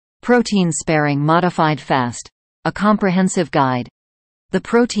Protein-sparing modified fast. A comprehensive guide. The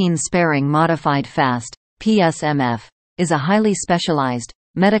protein-sparing modified fast, PSMF, is a highly specialized,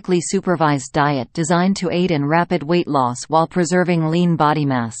 medically supervised diet designed to aid in rapid weight loss while preserving lean body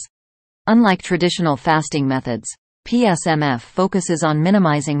mass. Unlike traditional fasting methods, PSMF focuses on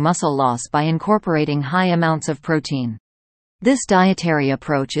minimizing muscle loss by incorporating high amounts of protein. This dietary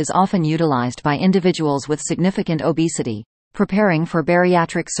approach is often utilized by individuals with significant obesity, preparing for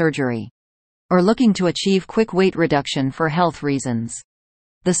bariatric surgery, or looking to achieve quick weight reduction for health reasons.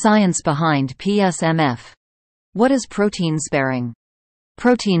 The science behind PSMF. What is protein sparing?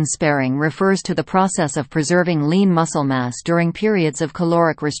 Protein sparing refers to the process of preserving lean muscle mass during periods of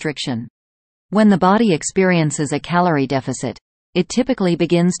caloric restriction. When the body experiences a calorie deficit, it typically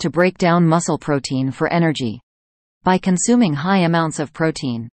begins to break down muscle protein for energy. By consuming high amounts of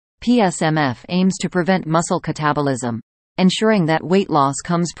protein, PSMF aims to prevent muscle catabolism, ensuring that weight loss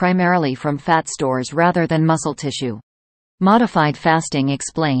comes primarily from fat stores rather than muscle tissue. Modified fasting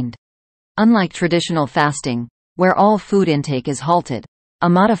explained. Unlike traditional fasting, where all food intake is halted, a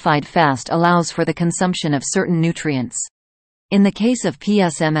modified fast allows for the consumption of certain nutrients. In the case of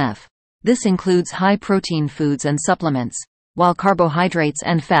PSMF, this includes high-protein foods and supplements, while carbohydrates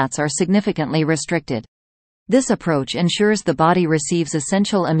and fats are significantly restricted. This approach ensures the body receives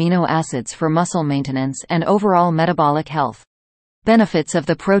essential amino acids for muscle maintenance and overall metabolic health. Benefits of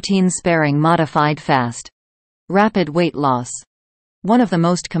the protein-sparing modified fast. Rapid weight loss. One of the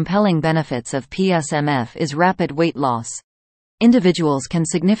most compelling benefits of PSMF is rapid weight loss. Individuals can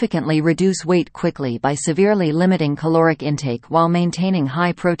significantly reduce weight quickly by severely limiting caloric intake while maintaining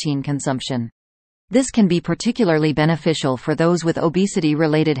high protein consumption. This can be particularly beneficial for those with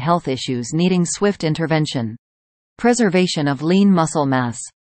obesity-related health issues needing swift intervention. Preservation of lean muscle mass.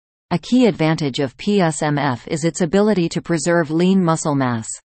 A key advantage of PSMF is its ability to preserve lean muscle mass.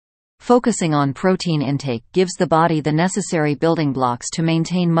 Focusing on protein intake gives the body the necessary building blocks to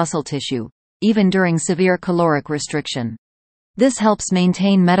maintain muscle tissue, even during severe caloric restriction. This helps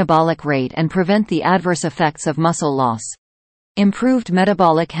maintain metabolic rate and prevent the adverse effects of muscle loss. Improved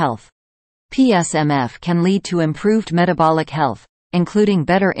metabolic health. PSMF can lead to improved metabolic health, including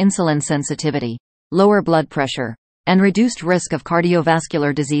better insulin sensitivity, lower blood pressure, and reduced risk of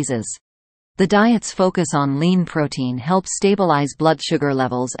cardiovascular diseases. The diet's focus on lean protein helps stabilize blood sugar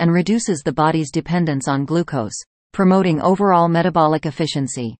levels and reduces the body's dependence on glucose, promoting overall metabolic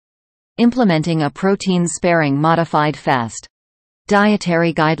efficiency. Implementing a protein-sparing modified fast.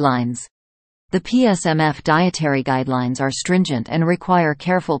 Dietary guidelines. The PSMF dietary guidelines are stringent and require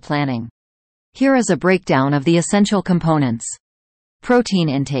careful planning. Here is a breakdown of the essential components. Protein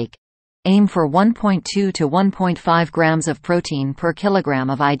intake. Aim for 1.2 to 1.5 grams of protein per kilogram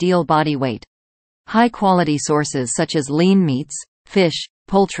of ideal body weight. High-quality sources such as lean meats, fish,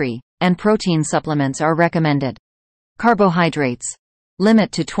 poultry, and protein supplements are recommended. Carbohydrates.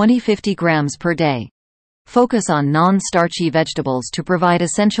 Limit to 20-50 grams per day. Focus on non-starchy vegetables to provide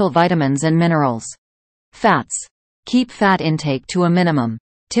essential vitamins and minerals. Fats. Keep fat intake to a minimum,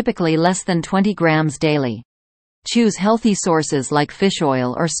 typically less than 20 grams daily. Choose healthy sources like fish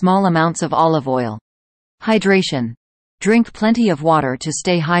oil or small amounts of olive oil. Hydration. Drink plenty of water to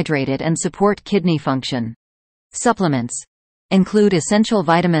stay hydrated and support kidney function. Supplements. Include essential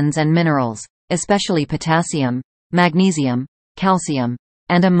vitamins and minerals, especially potassium, magnesium, calcium,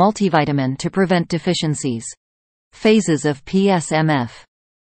 and a multivitamin to prevent deficiencies. Phases of PSMF.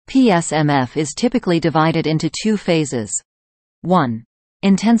 PSMF is typically divided into two phases. 1.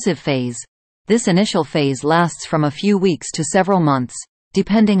 Intensive phase. This initial phase lasts from a few weeks to several months,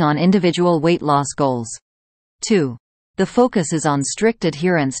 depending on individual weight loss goals. 2. The focus is on strict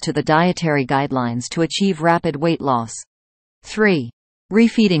adherence to the dietary guidelines to achieve rapid weight loss. 3.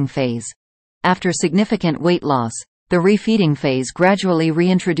 Refeeding phase. After significant weight loss, the refeeding phase gradually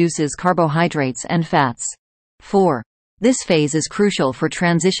reintroduces carbohydrates and fats. 4. This phase is crucial for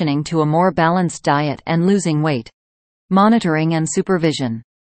transitioning to a more balanced diet and losing weight. Monitoring and supervision.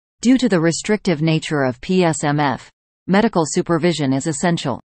 Due to the restrictive nature of PSMF, medical supervision is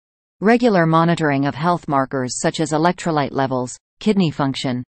essential. Regular monitoring of health markers such as electrolyte levels, kidney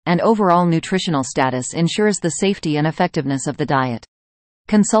function, and overall nutritional status ensures the safety and effectiveness of the diet.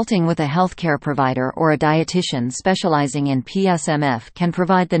 Consulting with a healthcare provider or a dietitian specializing in PSMF can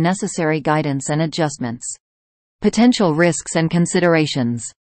provide the necessary guidance and adjustments. Potential risks and considerations.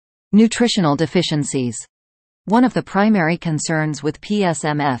 Nutritional deficiencies. One of the primary concerns with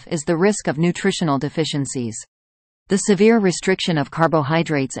PSMF is the risk of nutritional deficiencies. The severe restriction of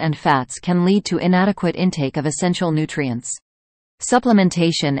carbohydrates and fats can lead to inadequate intake of essential nutrients.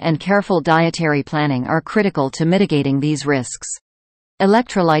 Supplementation and careful dietary planning are critical to mitigating these risks.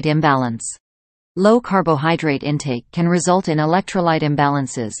 Electrolyte imbalance. Low carbohydrate intake can result in electrolyte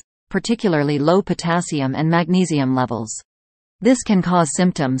imbalances, particularly low potassium and magnesium levels. This can cause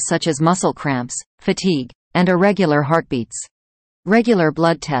symptoms such as muscle cramps, fatigue, and irregular heartbeats. Regular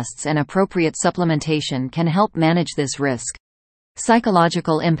blood tests and appropriate supplementation can help manage this risk.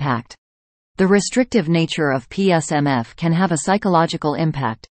 Psychological impact. The restrictive nature of PSMF can have a psychological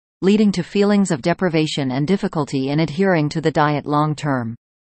impact, leading to feelings of deprivation and difficulty in adhering to the diet long term.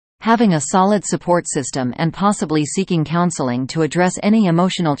 Having a solid support system and possibly seeking counseling to address any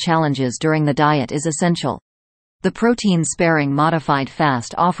emotional challenges during the diet is essential. The protein-sparing modified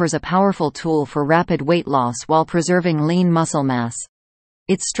fast offers a powerful tool for rapid weight loss while preserving lean muscle mass.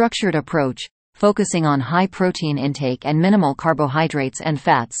 Its structured approach, focusing on high protein intake and minimal carbohydrates and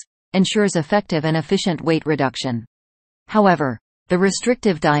fats, ensures effective and efficient weight reduction. However, the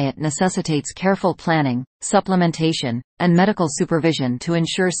restrictive diet necessitates careful planning, supplementation, and medical supervision to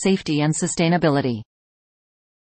ensure safety and sustainability.